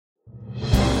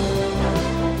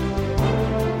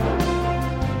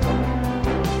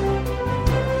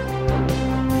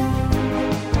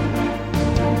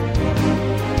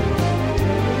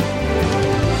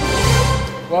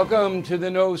Welcome to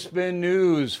the No Spin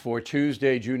News for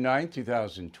Tuesday, June 9th,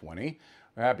 2020.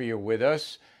 We're happy you're with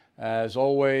us. As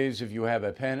always, if you have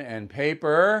a pen and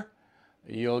paper,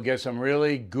 you'll get some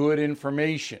really good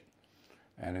information.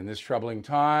 And in this troubling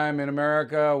time in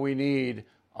America, we need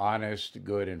honest,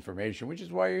 good information, which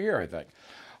is why you're here, I think.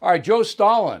 All right, Joe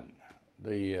Stalin,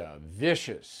 the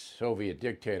vicious Soviet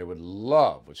dictator, would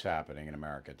love what's happening in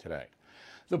America today.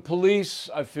 The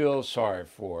police, I feel sorry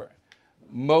for.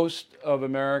 Most of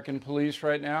American police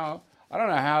right now, I don't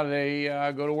know how they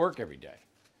go to work every day.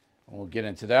 We'll get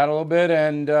into that a little bit.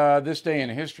 And this day in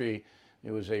history,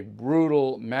 it was a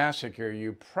brutal massacre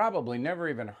you probably never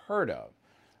even heard of.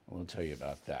 We'll tell you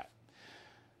about that.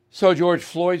 So George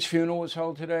Floyd's funeral was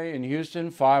held today in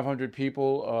Houston. 500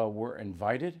 people were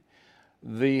invited.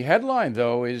 The headline,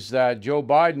 though, is that Joe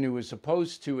Biden, who was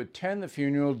supposed to attend the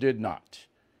funeral, did not.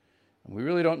 And we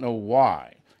really don't know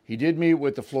why. He did meet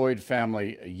with the Floyd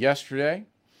family yesterday.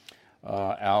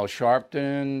 Al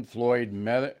Sharpton, Floyd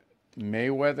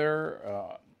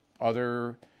Mayweather,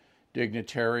 other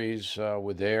dignitaries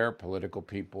were there, political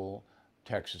people,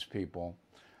 Texas people.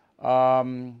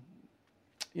 Look,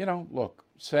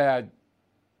 sad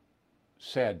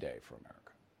day for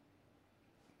America.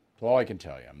 That's all I can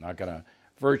tell you. I'm not going to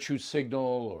virtue signal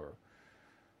or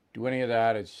do any of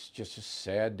that. It's just a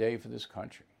sad day for this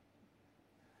country.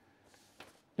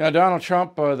 Now, Donald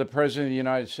Trump, the President of the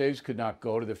United States, could not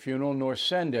go to the funeral nor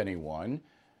send anyone.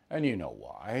 And you know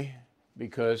why.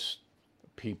 Because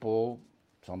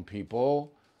some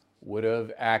people would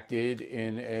have acted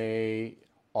in an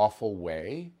awful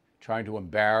way, trying to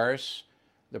embarrass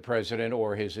the president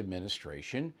or his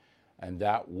administration, and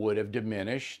that would have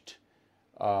diminished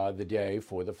the day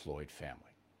for the Floyd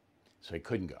family. So he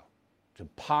couldn't go. It's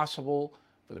impossible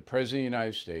for the President of the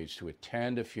United States to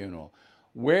attend a funeral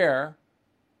where,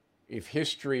 if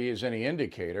history is any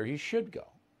indicator, he should go.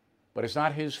 But it's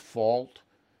not his fault.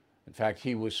 In fact,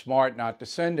 he was smart not to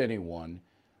send anyone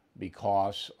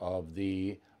because of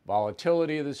the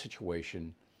volatility of the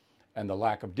situation and the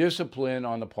lack of discipline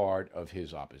on the part of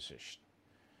his opposition.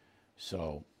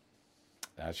 So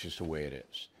that's just the way it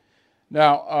is.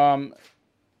 Now,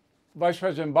 Vice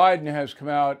President Biden has come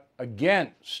out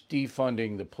against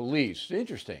defunding the police.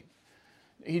 Interesting.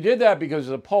 He did that because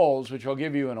of the polls, which I'll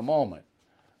give you in a moment.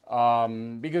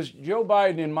 Because Joe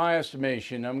Biden, in my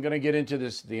estimation, I'm going to get into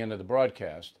this at the end of the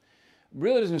broadcast,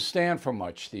 really doesn't stand for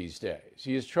much these days.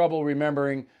 He has trouble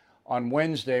remembering on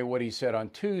Wednesday what he said on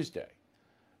Tuesday.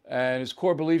 And his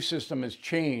core belief system has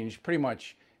changed. Pretty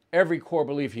much every core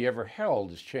belief he ever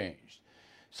held has changed.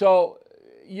 So,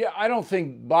 yeah, I don't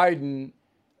think Biden,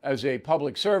 as a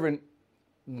public servant,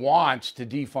 wants to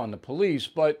defund the police,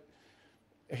 but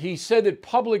he said it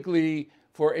publicly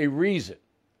for a reason.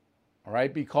 All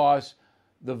right, because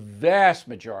the vast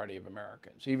majority of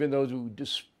Americans, even those who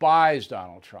despise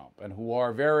Donald Trump and who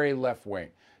are very left-wing,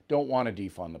 don't want to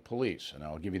defund the police. And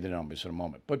I'll give you the numbers in a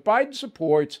moment. But Biden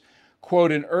supports,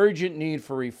 quote, an urgent need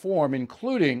for reform,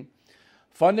 including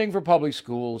funding for public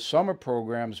schools, summer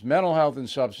programs, mental health and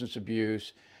substance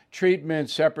abuse,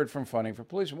 treatment separate from funding for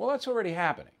police. Well, that's already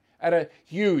happening at a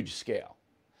huge scale.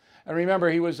 And remember,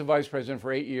 he was the vice president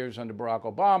for 8 years under Barack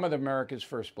Obama, America's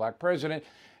first black president.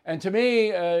 And to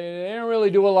me, they didn't really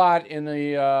do a lot in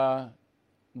the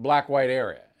black-white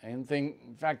area. And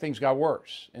in fact, things got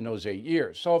worse in those 8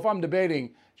 years. So if I'm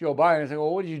debating Joe Biden, I think,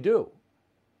 well, what did you do?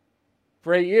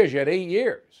 For 8 years, you had 8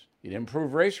 years. You didn't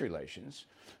improve race relations.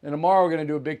 And tomorrow we're going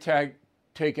to do a big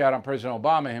takeout on President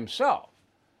Obama himself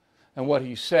and what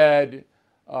he said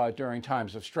during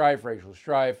times of strife, racial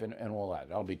strife, and all that.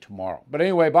 That'll be tomorrow. But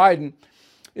anyway, Biden,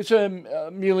 it's a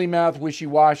mealy-mouthed,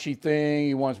 wishy-washy thing.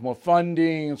 He wants more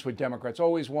funding. That's what Democrats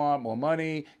always want, more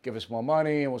money. Give us more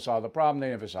money and we'll solve the problem.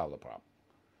 They never solve the problem,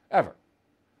 ever.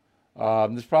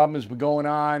 This problem has been going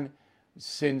on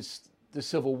since the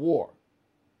Civil War.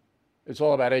 It's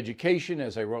all about education,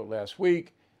 as I wrote last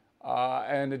week.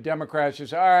 And the Democrats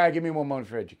just say, all right, give me more money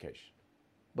for education.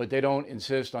 But they don't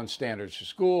insist on standards for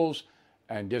schools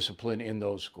and discipline in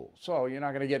those schools. So you're not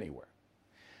going to get anywhere.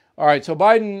 All right, so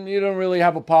Biden, you don't really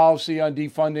have a policy on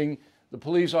defunding the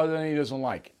police other than he doesn't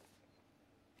like it.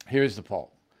 Here's the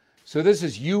poll. So this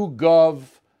is YouGov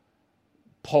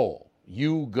poll,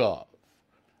 YouGov.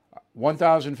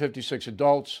 1,056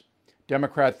 adults,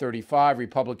 Democrat 35,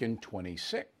 Republican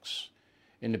 26,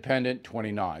 Independent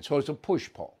 29. So it's a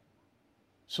push poll.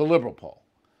 It's a liberal poll.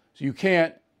 So you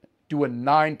can't do a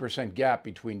 9% gap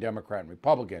between Democrat and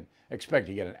Republican, expect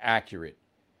to get an accurate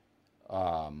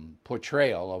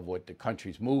portrayal of what the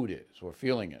country's mood is or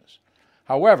feeling is.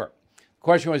 However, the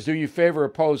question was, do you favor or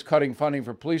oppose cutting funding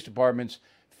for police departments?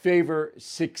 Favor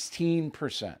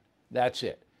 16%. That's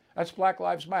it. That's Black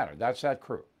Lives Matter. That's that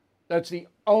crew. That's the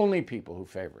only people who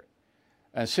favor it.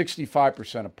 And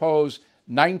 65% oppose,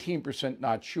 19%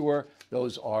 not sure.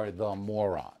 Those are the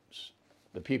morons,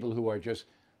 the people who are just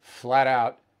flat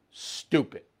out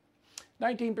stupid.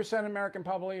 19% American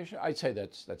population, I'd say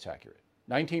that's accurate.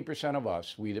 19% of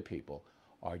us, we the people,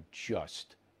 are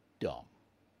just dumb.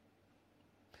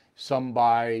 Some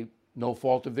by no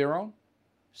fault of their own,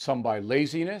 some by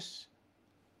laziness.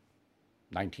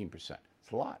 19%. It's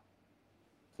a lot.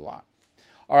 It's a lot.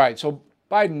 All right, so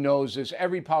Biden knows this.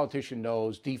 Every politician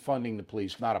knows defunding the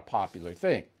police is not a popular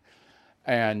thing.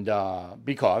 And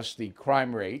because the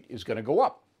crime rate is going to go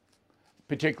up,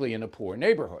 particularly in the poor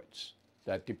neighborhoods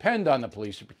that depend on the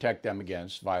police to protect them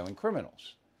against violent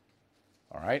criminals.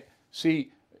 All right?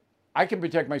 See, I can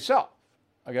protect myself.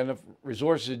 I got enough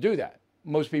resources to do that.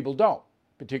 Most people don't,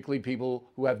 particularly people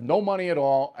who have no money at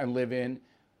all and live in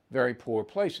very poor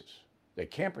places. They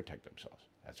can't protect themselves.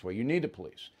 That's why you need the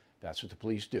police. That's what the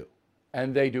police do.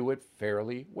 And they do it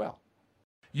fairly well.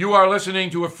 You are listening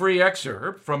to a free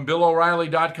excerpt from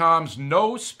BillO'Reilly.com's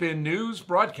No Spin News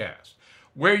broadcast,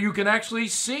 where you can actually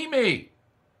see me.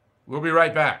 We'll be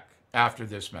right back after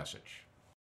this message.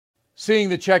 Seeing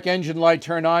the check engine light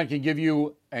turn on can give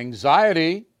you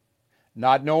anxiety,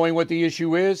 not knowing what the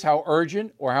issue is, how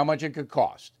urgent, or how much it could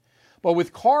cost. But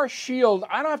with Car Shield,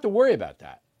 I don't have to worry about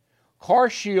that. Car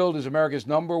Shield is America's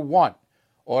 #1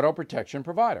 auto protection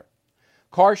provider.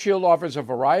 Car Shield offers a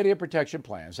variety of protection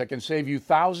plans that can save you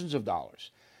thousands of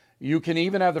dollars. You can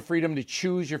even have the freedom to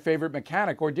choose your favorite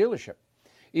mechanic or dealership.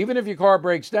 Even if your car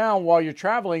breaks down while you're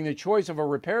traveling, the choice of a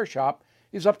repair shop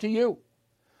is up to you.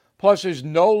 Plus, there's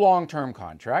no long-term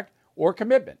contract or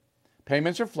commitment.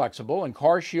 Payments are flexible, and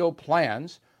Car Shield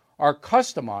plans are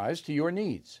customized to your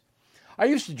needs. I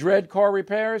used to dread car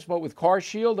repairs, but with Car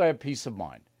Shield, I have peace of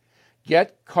mind.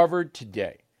 Get covered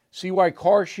today. See why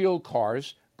Car Shield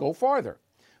cars go farther.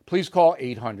 Please call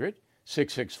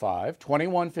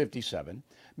 800-665-2157,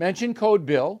 mention code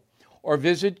BILL, or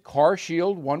visit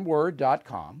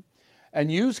carshieldoneword.com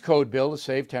and use code BILL to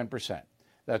save 10%.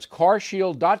 That's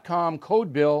carshield.com,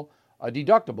 code BILL. A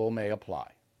deductible may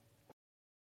apply.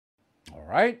 All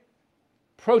right.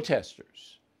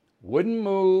 Protesters wouldn't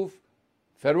move.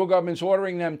 Federal government's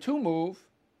ordering them to move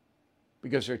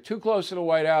because they're too close to the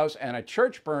White House and a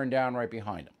church burned down right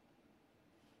behind them.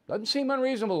 Doesn't seem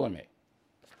unreasonable to me.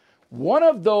 One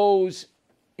of those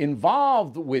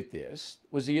involved with this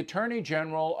was the Attorney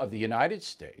General of the United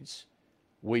States,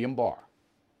 William Barr.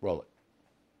 Roll it.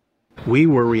 We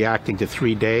were reacting to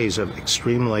 3 days of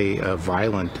extremely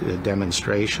violent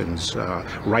demonstrations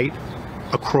right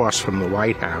across from the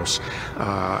White House.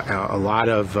 A lot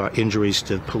of injuries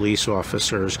to police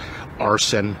officers,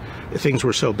 arson. Things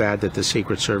were so bad that the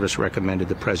Secret Service recommended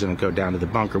the president go down to the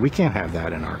bunker. We can't have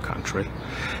that in our country.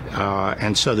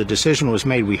 And so the decision was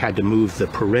made we had to move the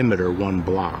perimeter 1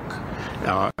 block.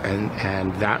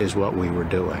 And that is what we were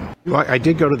doing. Well, I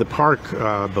did go to the park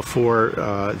before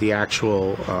the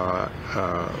actual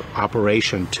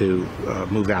operation to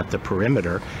move out the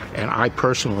perimeter, and I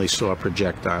personally saw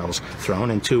projectiles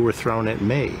thrown, and 2 were thrown at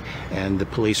me. And the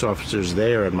police officers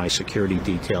there and my security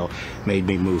detail made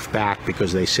me move back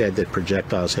because they said that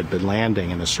projectiles had been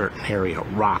landing in a certain area,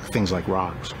 things like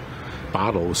rocks.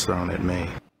 Bottle was thrown at me.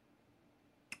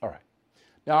 All right.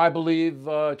 Now, I believe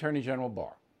Attorney General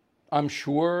Barr. I'm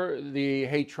sure the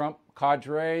hate Trump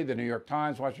cadre, the New York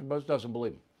Times, Washington Post, doesn't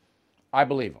believe him. I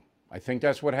believe him. I think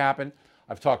that's what happened.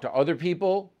 I've talked to other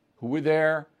people who were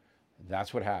there.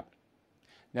 That's what happened.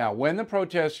 Now, when the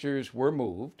protesters were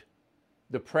moved,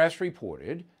 the press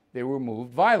reported they were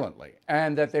moved violently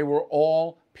and that they were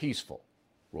all peaceful.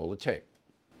 Roll the tape.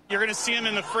 You're going to see them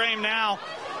in the frame now,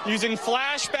 using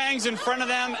flashbangs in front of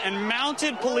them and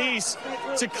mounted police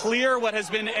to clear what has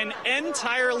been an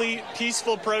entirely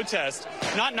peaceful protest.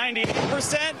 Not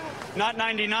 98%, not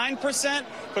 99%,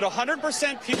 but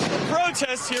 100% peaceful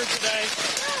protest here today.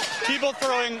 People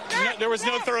throwing, there was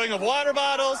no throwing of water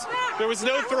bottles, there was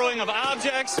no throwing of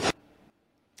objects.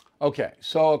 Okay,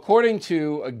 so according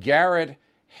to Garrett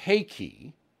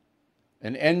Hakey,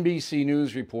 an NBC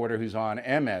News reporter who's on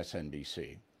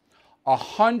MSNBC,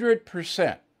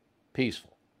 100%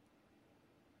 peaceful.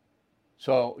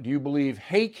 So do you believe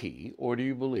Hakey or do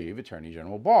you believe Attorney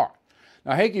General Barr?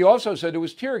 Now, Hakey also said there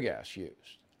was tear gas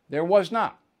used. There was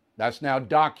not. That's now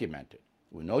documented.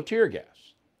 There was no tear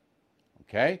gas.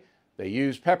 Okay? They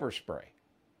used pepper spray.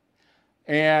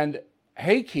 And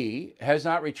Hakey has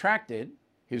not retracted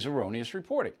his erroneous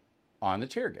reporting on the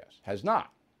tear gas. Has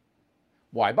not.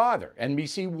 Why bother?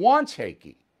 NBC wants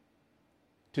Hakey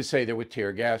to say there was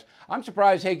tear gas. I'm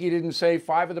surprised Hakey didn't say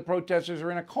 5 of the protesters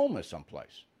are in a coma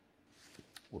someplace.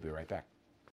 We'll be right back.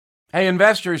 Hey,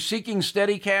 investors seeking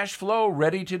steady cash flow,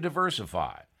 ready to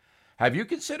diversify. Have you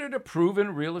considered a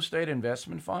proven real estate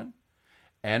investment fund?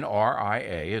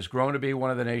 NRIA has grown to be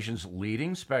one of the nation's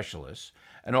leading specialists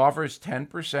and offers 10%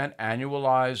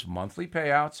 annualized monthly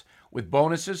payouts with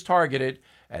bonuses targeted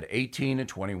at 18 to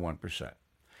 21%.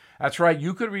 That's right,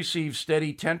 you could receive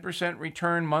steady 10%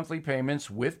 return monthly payments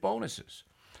with bonuses.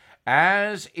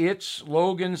 As its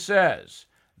slogan says,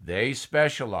 they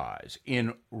specialize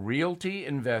in realty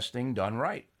investing done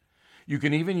right. You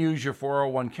can even use your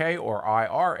 401k or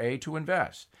IRA to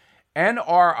invest.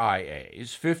 NRIA's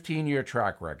 15-year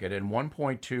track record and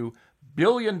 $1.2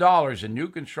 billion in new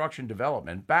construction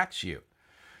development backs you.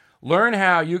 Learn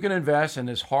how you can invest in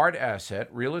this hard asset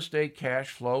real estate cash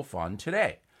flow fund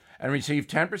today and receive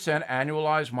 10%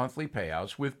 annualized monthly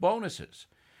payouts with bonuses.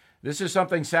 This is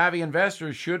something savvy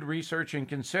investors should research and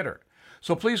consider.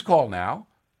 So please call now,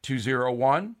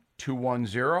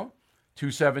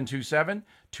 201-210-2727,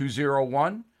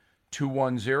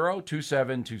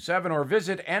 201-210-2727, or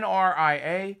visit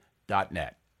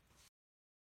nria.net.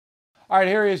 All right,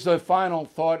 here is the final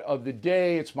thought of the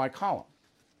day. It's my column.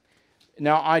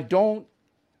 Now, I don't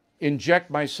inject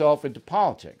myself into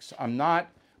politics. I'm not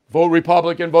vote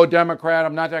Republican, vote Democrat.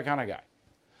 I'm not that kind of guy.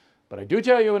 But I do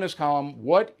tell you in this column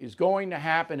what is going to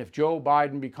happen if Joe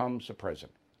Biden becomes the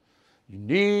president. You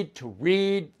need to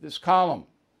read this column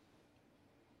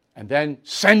and then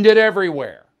send it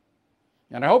everywhere.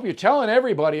 And I hope you're telling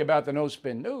everybody about the No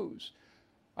Spin News.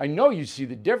 I know you see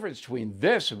the difference between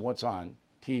this and what's on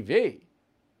TV.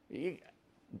 A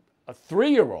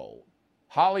 3-year-old,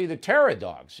 Holly the Terror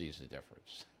Dog, sees the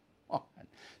difference.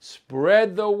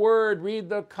 Spread the word. Read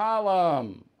the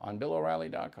column on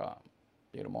BillO'Reilly.com.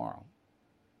 See you tomorrow.